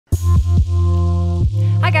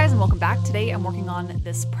guys, and welcome back. Today I'm working on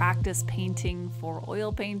this practice painting for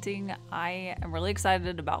oil painting. I am really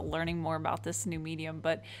excited about learning more about this new medium,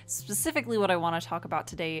 but specifically what I want to talk about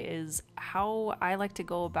today is how I like to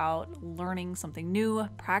go about learning something new,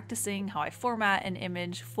 practicing, how I format an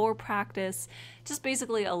image for practice, just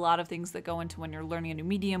basically a lot of things that go into when you're learning a new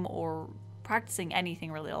medium or practicing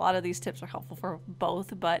anything really. A lot of these tips are helpful for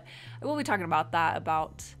both, but I will be talking about that,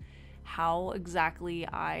 about how exactly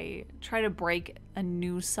I try to break a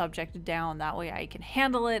new subject down. That way I can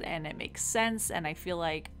handle it and it makes sense, and I feel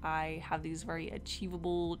like I have these very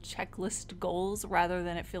achievable checklist goals rather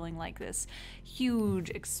than it feeling like this huge,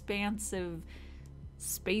 expansive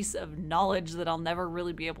space of knowledge that I'll never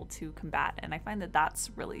really be able to combat. And I find that that's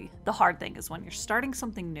really the hard thing, is when you're starting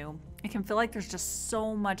something new, it can feel like there's just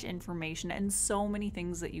so much information and so many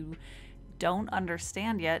things that you don't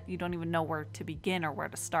understand yet. You don't even know where to begin or where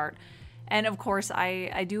to start. And of course,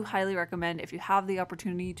 I do highly recommend, if you have the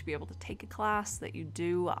opportunity to be able to take a class, that you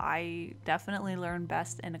do. I definitely learn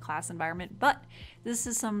best in a class environment, but this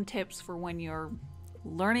is some tips for when you're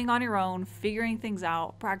learning on your own, figuring things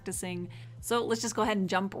out, practicing. So let's just go ahead and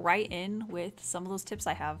jump right in with some of those tips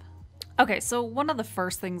I have. Okay, so one of the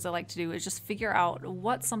first things I like to do is just figure out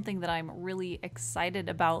what's something that I'm really excited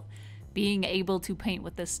about being able to paint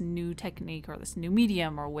with this new technique or this new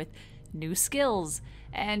medium or with new skills.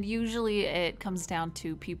 And usually it comes down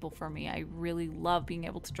to people for me. I really love being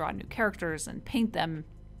able to draw new characters and paint them.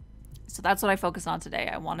 So that's what I focus on today.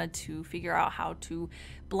 I wanted to figure out how to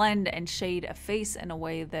blend and shade a face in a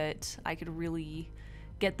way that I could really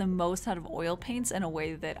get the most out of oil paints in a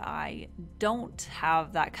way that I don't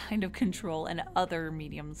have that kind of control in other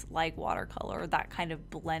mediums like watercolor, or that kind of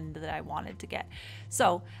blend that I wanted to get.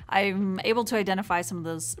 So I'm able to identify some of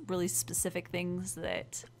those really specific things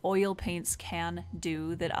that oil paints can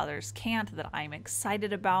do that others can't, that I'm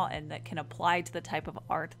excited about, and that can apply to the type of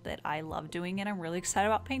art that I love doing and I'm really excited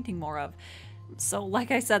about painting more of. So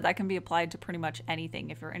like I said, that can be applied to pretty much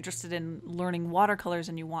anything. If you're interested in learning watercolors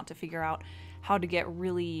and you want to figure out how to get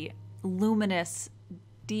really luminous,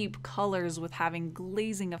 deep colors with having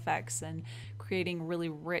glazing effects and creating really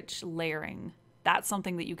rich layering, that's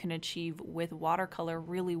something that you can achieve with watercolor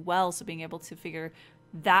really well. So being able to figure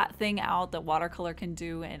that thing out that watercolor can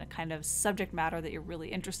do in a kind of subject matter that you're really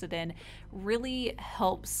interested in really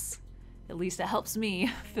helps. At least it helps me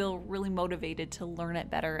feel really motivated to learn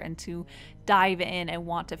it better and to dive in and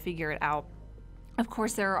want to figure it out. Of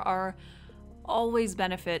course, there are always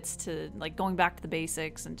benefits to like going back to the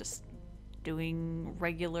basics and just doing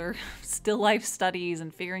regular still life studies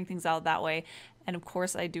and figuring things out that way. And of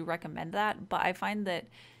course, I do recommend that, but I find that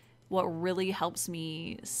what really helps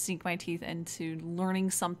me sink my teeth into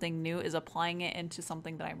learning something new is applying it into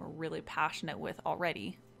something that I'm really passionate with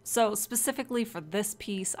already. So specifically for this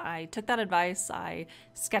piece, I took that advice, I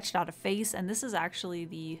sketched out a face, and this is actually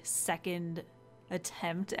the second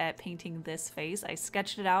attempt at painting this face. I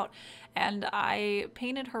sketched it out and I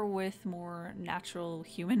painted her with more natural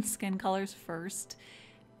human skin colors first.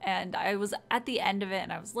 And I was at the end of it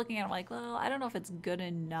and I was looking at it like, well, I don't know if it's good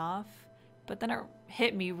enough. But then it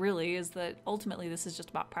hit me really is that ultimately this is just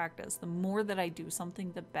about practice. The more that I do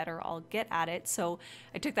something, the better I'll get at it. So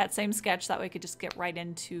I took that same sketch, that way I could just get right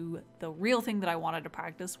into the real thing that I wanted to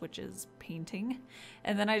practice, which is painting.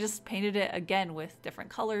 And then I just painted it again with different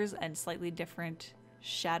colors and slightly different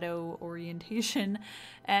shadow orientation.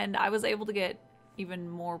 And I was able to get even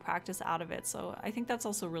more practice out of it. So I think that's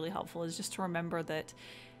also really helpful, is just to remember that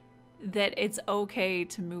it's okay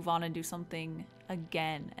to move on and do something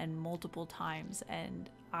again and multiple times. And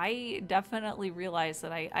I definitely realize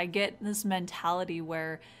that I get this mentality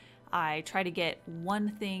where I try to get one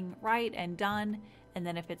thing right and done, and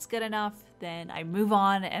then if it's good enough, then I move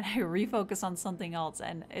on and I refocus on something else.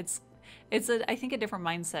 And it's I think a different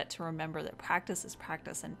mindset to remember that practice is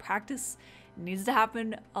practice, and practice needs to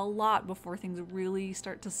happen a lot before things really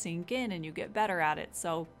start to sink in and you get better at it.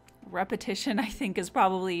 So repetition, I think, is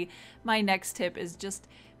probably my next tip, is just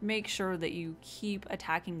make sure that you keep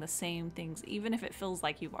attacking the same things, even if it feels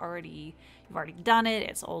like you've already done it,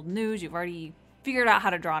 it's old news, you've already figured out how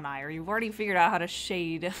to draw an eye, or you've already figured out how to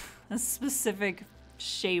shade a specific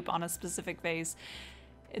shape on a specific face.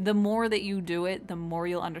 The more that you do it, the more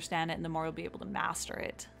you'll understand it and the more you'll be able to master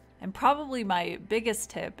it. And probably my biggest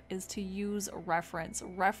tip is to use reference.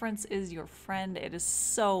 Reference is your friend. It is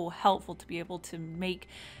so helpful to be able to make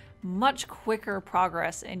much quicker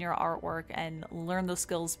progress in your artwork and learn those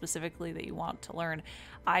skills specifically that you want to learn.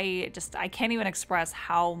 I can't even express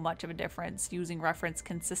how much of a difference using reference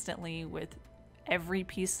consistently with every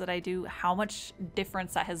piece that I do, how much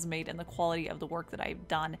difference that has made in the quality of the work that I've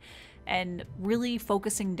done. and really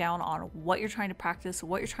focusing down on what you're trying to practice,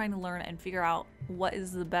 what you're trying to learn, and figure out what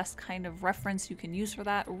is the best kind of reference you can use for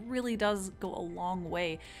that really does go a long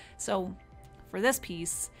way. So for this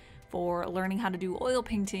piece, for learning how to do oil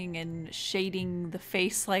painting and shading the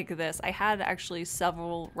face like this, I had actually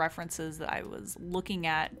several references that I was looking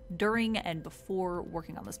at during and before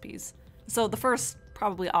working on this piece. So the first,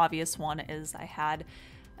 probably obvious one, is I had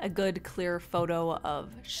a good clear photo of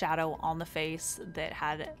shadow on the face that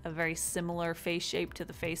had a very similar face shape to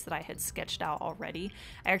the face that I had sketched out already.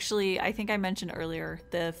 I think I mentioned earlier,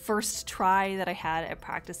 the first try that I had at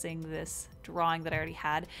practicing this drawing that I already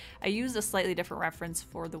had, I used a slightly different reference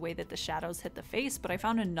for the way that the shadows hit the face, but I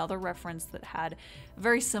found another reference that had a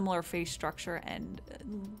very similar face structure and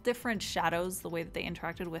different shadows, the way that they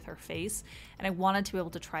interacted with her face, and I wanted to be able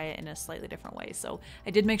to try it in a slightly different way. So I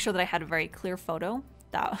did make sure that I had a very clear photo.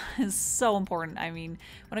 That is so important. I mean,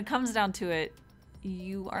 when it comes down to it,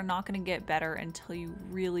 you are not going to get better until you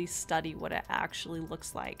really study what it actually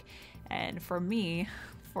looks like. And for me,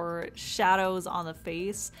 for shadows on the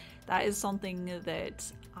face, that is something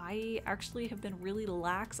that I actually have been really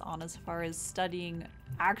lax on as far as studying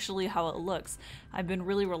actually how it looks. I've been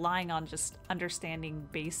really relying on just understanding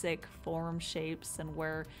basic form shapes and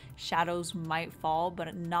where shadows might fall,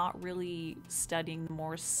 but not really studying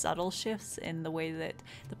more subtle shifts in the way that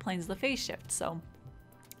the planes of the face shift. So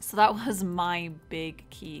that was my big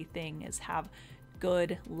key thing, is have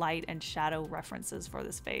good light and shadow references for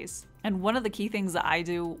this face. And one of the key things that I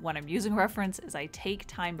do when I'm using reference is I take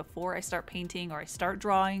time before I start painting or I start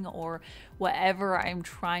drawing or whatever I'm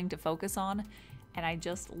trying to focus on, and I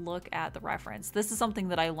just look at the reference. This is something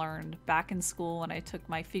that I learned back in school when I took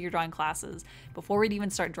my figure drawing classes. Before we'd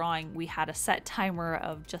even start drawing, we had a set timer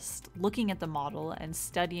of just looking at the model and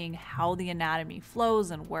studying how the anatomy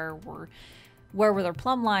flows and where were there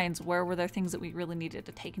plumb lines, where were there things that we really needed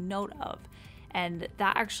to take note of. And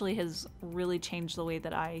that actually has really changed the way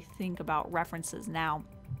that I think about references now,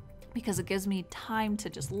 because it gives me time to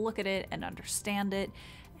just look at it and understand it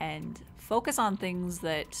and focus on things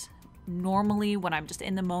that normally when I'm just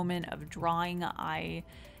in the moment of drawing, I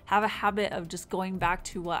have a habit of just going back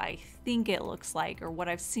to what I think it looks like or what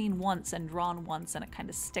I've seen once and drawn once, and it kind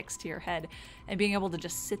of sticks to your head. And being able to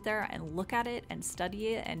just sit there and look at it and study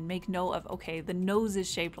it and make note of, okay, the nose is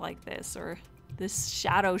shaped like this, or this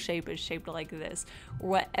shadow shape is shaped like this, or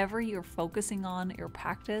whatever you're focusing on your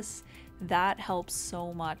practice, that helps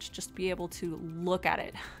so much. Just be able to look at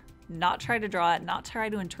it, not try to draw it, not try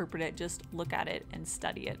to interpret it, just look at it and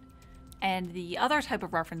study it. And the other type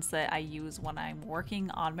of reference that I use when I'm working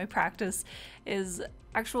on my practice is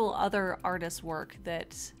actual other artists' work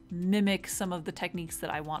that mimic some of the techniques that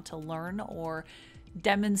I want to learn or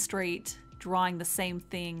demonstrate drawing the same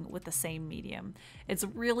thing with the same medium. It's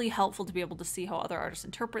really helpful to be able to see how other artists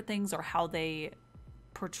interpret things or how they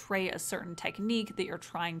portray a certain technique that you're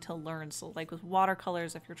trying to learn. So like with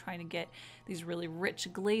watercolors, if you're trying to get these really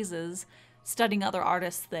rich glazes, studying other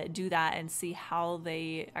artists that do that and see how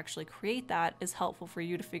they actually create that is helpful for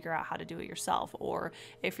you to figure out how to do it yourself. Or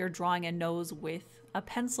if you're drawing a nose with a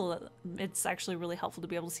pencil, it's actually really helpful to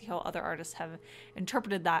be able to see how other artists have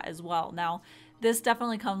interpreted that as well. Now, this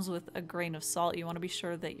definitely comes with a grain of salt. You want to be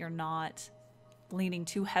sure that you're not leaning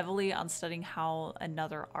too heavily on studying how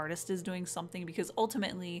another artist is doing something, because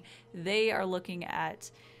ultimately they are looking at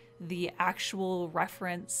the actual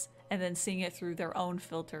reference and then seeing it through their own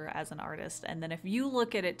filter as an artist. And then if you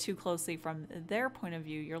look at it too closely from their point of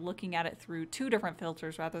view, you're looking at it through two different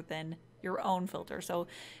filters rather than your own filter. So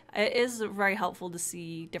it is very helpful to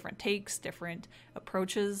see different takes, different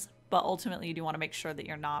approaches, but ultimately you do want to make sure that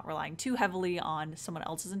you're not relying too heavily on someone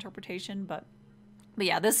else's interpretation. But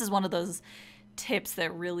yeah, this is one of those tips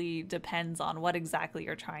that really depends on what exactly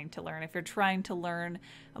you're trying to learn. If you're trying to learn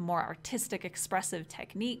a more artistic, expressive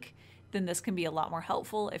technique, then this can be a lot more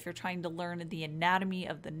helpful. If you're trying to learn the anatomy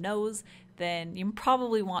of the nose, then you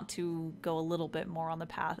probably want to go a little bit more on the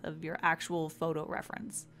path of your actual photo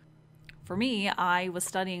reference. For me, I was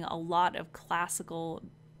studying a lot of classical,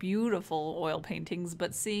 beautiful oil paintings,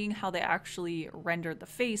 but seeing how they actually rendered the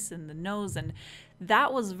face and the nose, and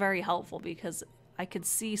that was very helpful because I could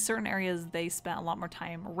see certain areas they spent a lot more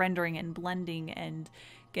time rendering and blending and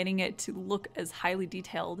getting it to look as highly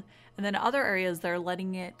detailed. And then other areas they're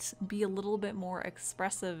letting it be a little bit more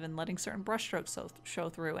expressive and letting certain brushstrokes show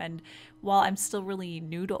through. And while I'm still really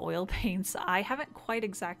new to oil paints, I haven't quite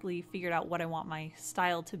exactly figured out what I want my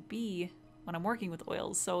style to be when I'm working with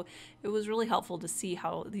oils. So it was really helpful to see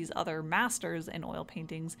how these other masters in oil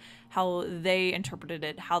paintings, how they interpreted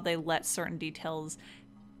it, how they let certain details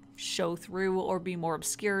show through or be more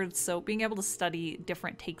obscured. So being able to study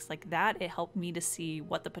different takes like that, it helped me to see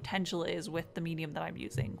what the potential is with the medium that I'm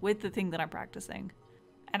using, with the thing that I'm practicing.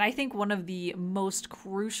 And I think one of the most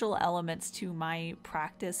crucial elements to my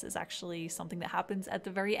practice is actually something that happens at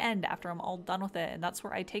the very end after I'm all done with it. And that's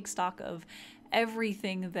where I take stock of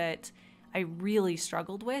everything that I really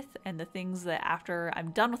struggled with and the things that after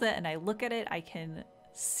I'm done with it and I look at it, I can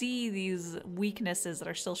see these weaknesses that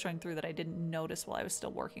are still showing through that I didn't notice while I was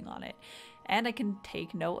still working on it. And I can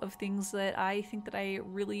take note of things that I think that I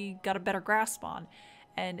really got a better grasp on.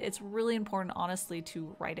 And it's really important, honestly,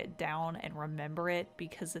 to write it down and remember it,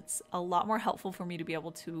 because it's a lot more helpful for me to be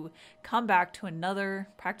able to come back to another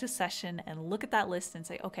practice session and look at that list and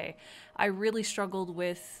say, okay, I really struggled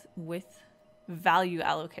with value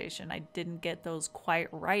allocation. I didn't get those quite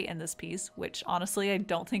right in this piece, which honestly, I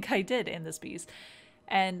don't think I did in this piece.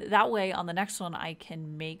 And that way, on the next one, I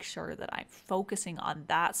can make sure that I'm focusing on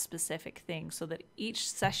that specific thing, so that each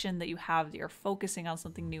session that you have, that you're focusing on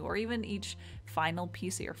something new, or even each final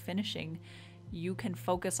piece that you're finishing, you can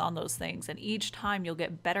focus on those things. And each time you'll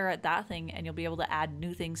get better at that thing, and you'll be able to add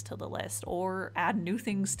new things to the list, or add new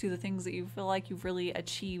things to the things that you feel like you've really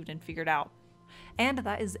achieved and figured out. And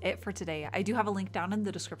that is it for today. I do have a link down in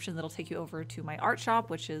the description that'll take you over to my art shop,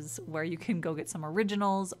 which is where you can go get some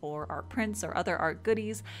originals or art prints or other art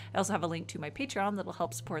goodies. I also have a link to my Patreon that'll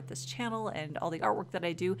help support this channel and all the artwork that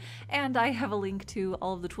I do. And I have a link to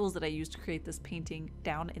all of the tools that I use to create this painting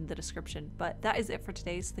down in the description. But that is it for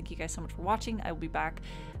today. So thank you guys so much for watching. I will be back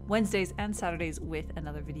Wednesdays and Saturdays with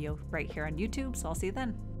another video right here on YouTube. So I'll see you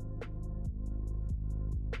then.